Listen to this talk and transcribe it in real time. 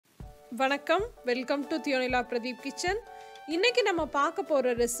வணக்கம், welcome to Theonila Pradeep kitchen. இன்னைக்கு நம்ம பார்க்க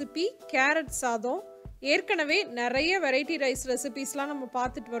போகிற ரெசிபி கேரட் சாதம். ஏற்கனவே நிறைய வெரைட்டி ரைஸ் ரெசிபிஸ்லாம் நம்ம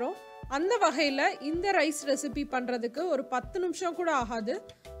பார்த்துட்டு வரோம். அந்த வகையில் இந்த ரைஸ் ரெசிபி பண்ணுறதுக்கு ஒரு 10 நிமிஷம் கூட ஆகாது.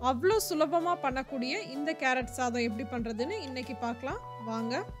 அவ்வளோ சுலபமாக பண்ணக்கூடிய இந்த கேரட் சாதம் எப்படி பண்ணுறதுன்னு இன்னைக்கு பார்க்கலாம்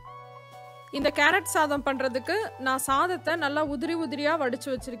வாங்க. இந்த கேரட் சாதம் பண்ணுறதுக்கு நான் சாதத்தை நல்லா உதிரி உதிரியாக வடித்து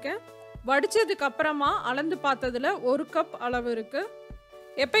வச்சுருக்கேன். வடித்ததுக்கு அப்புறமா அளந்து பார்த்ததில் 1 கப் அளவு இருக்குது.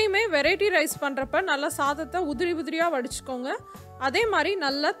 எப்பயுமே வெரைட்டி ரைஸ் பண்ணுறப்ப நல்லா சாதத்தை உதிரி உதிரியாக வடிச்சுக்கோங்க. அதே மாதிரி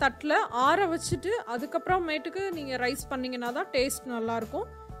நல்லா தட்டில் ஆற வச்சுட்டு அதுக்கப்புறமேட்டுக்கு நீங்கள் ரைஸ் பண்ணிங்கன்னா தான் டேஸ்ட் நல்லாயிருக்கும்.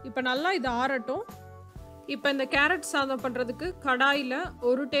 இப்போ நல்லா இது ஆறட்டும். இப்போ இந்த கேரட் சாதம் பண்ணுறதுக்கு கடாயில்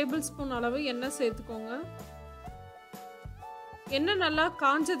 1 டேபிள் ஸ்பூன் அளவு எண்ணெய் சேர்த்துக்கோங்க. எண்ணெய் நல்லா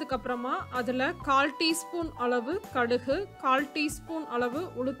காஞ்சதுக்கப்புறமா அதில் 1/4 டீஸ்பூன் அளவு கடுகு, 1/4 டீஸ்பூன் அளவு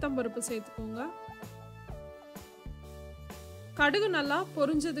உளுத்தம்பருப்பு சேர்த்துக்கோங்க. கடுகு நல்லா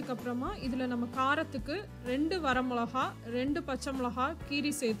பொரிஞ்சதுக்கு அப்புறமா இதில் நம்ம காரத்துக்கு 2 வரமிளகா, 2 பச்சை மிளகா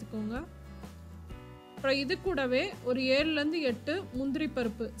கீரி சேர்த்துக்கோங்க. அப்புறம் இது கூடவே ஒரு 7லேருந்து 8 முந்திரி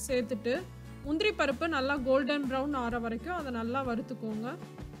பருப்பு சேர்த்துட்டு முந்திரி பருப்பு நல்லா கோல்டன் ப்ரௌன் ஆற வரைக்கும் அதை நல்லா வறுத்துக்கோங்க.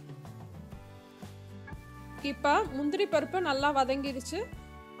 இப்போ முந்திரி பருப்பு நல்லா வதங்கிடுச்சு.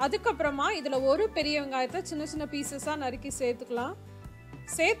 அதுக்கப்புறமா இதில் ஒரு பெரிய வெங்காயத்தை சின்ன சின்ன பீசஸாக நறுக்கி சேர்த்துக்கலாம்.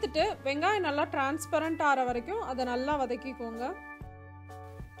 சேர்த்துட்டு வெங்காயம் நல்லா டிரான்ஸ்பரண்ட் ஆகிற வரைக்கும் அதை நல்லா வதக்கிக்கோங்க.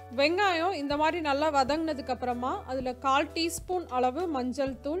 வெங்காயம் இந்த மாதிரி நல்லா வதங்கினதுக்கு அப்புறமா அதில் 1/4 டீஸ்பூன் அளவு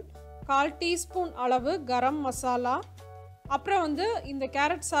மஞ்சள் தூள், 1/4 டீஸ்பூன் அளவு கரம் மசாலா, அப்புறம் இந்த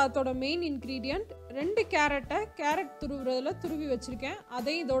கேரட் சாதத்தோட மெயின் இன்க்ரீடியண்ட் 2 கேரட் துருவுறதுல துருவி வச்சுருக்கேன்,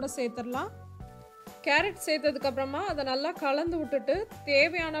 அதையும் இதோட சேர்த்துடலாம். கேரட் சேர்த்ததுக்கப்புறமா அதை நல்லா கலந்து விட்டுட்டு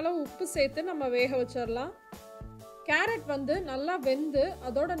தேவையான அளவு உப்பு சேர்த்து நம்ம வேக வச்சிடலாம். கேரட் நல்லா வெந்து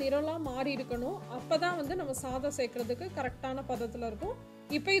அதோட நிறம்லாம் மாறி இருக்கணும். அப்போ தான் நம்ம சாதம் சேர்க்கறதுக்கு கரெக்டான பதத்தில் இருக்கும்.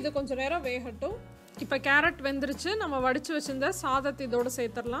 இப்போ இது கொஞ்சம் நேரம் வேகட்டும். இப்போ கேரட் வெந்துருச்சு. நம்ம வடித்து வச்சிருந்த சாதத்தை இதோடு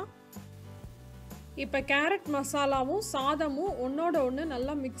சேர்த்துடலாம். இப்போ கேரட் மசாலாவும் சாதமும் ஒன்றோட ஒன்று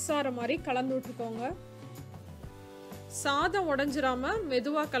நல்லா மிக்ஸ் ஆகிற மாதிரி கலந்து விட்டுக்கோங்க. சாதம் உடஞ்சிராமல்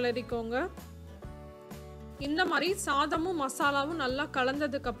மெதுவாக கிளறிக்கோங்க. இந்த மாதிரி சாதமும் மசாலாவும் நல்லா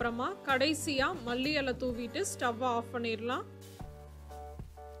கலந்ததுக்கு அப்புறமா கடைசியாக மல்லி இலை தூவிட்டு ஸ்டவ்வை ஆஃப் பண்ணிடலாம்.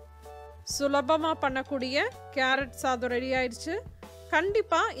 சுலபமாக பண்ணக்கூடிய கேரட் சாதம் ரெடி ஆயிடுச்சு.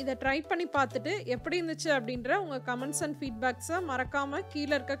 கண்டிப்பாக இதை ட்ரை பண்ணி பார்த்துட்டு எப்படி இருந்துச்சு அப்படின்ற உங்கள் கமெண்ட்ஸ் அண்ட் ஃபீட்பேக்ஸை மறக்காமல்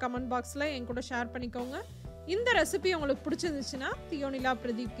கீழே இருக்க கமெண்ட் பாக்ஸில் என் கூட ஷேர் பண்ணிக்கோங்க. இந்த ரெசிபி உங்களுக்கு பிடிச்சிருந்துச்சுன்னா தியோனிலா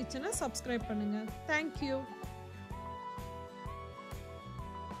பிரதீப் கிச்சனை சப்ஸ்கிரைப் பண்ணுங்கள். தேங்க்யூ.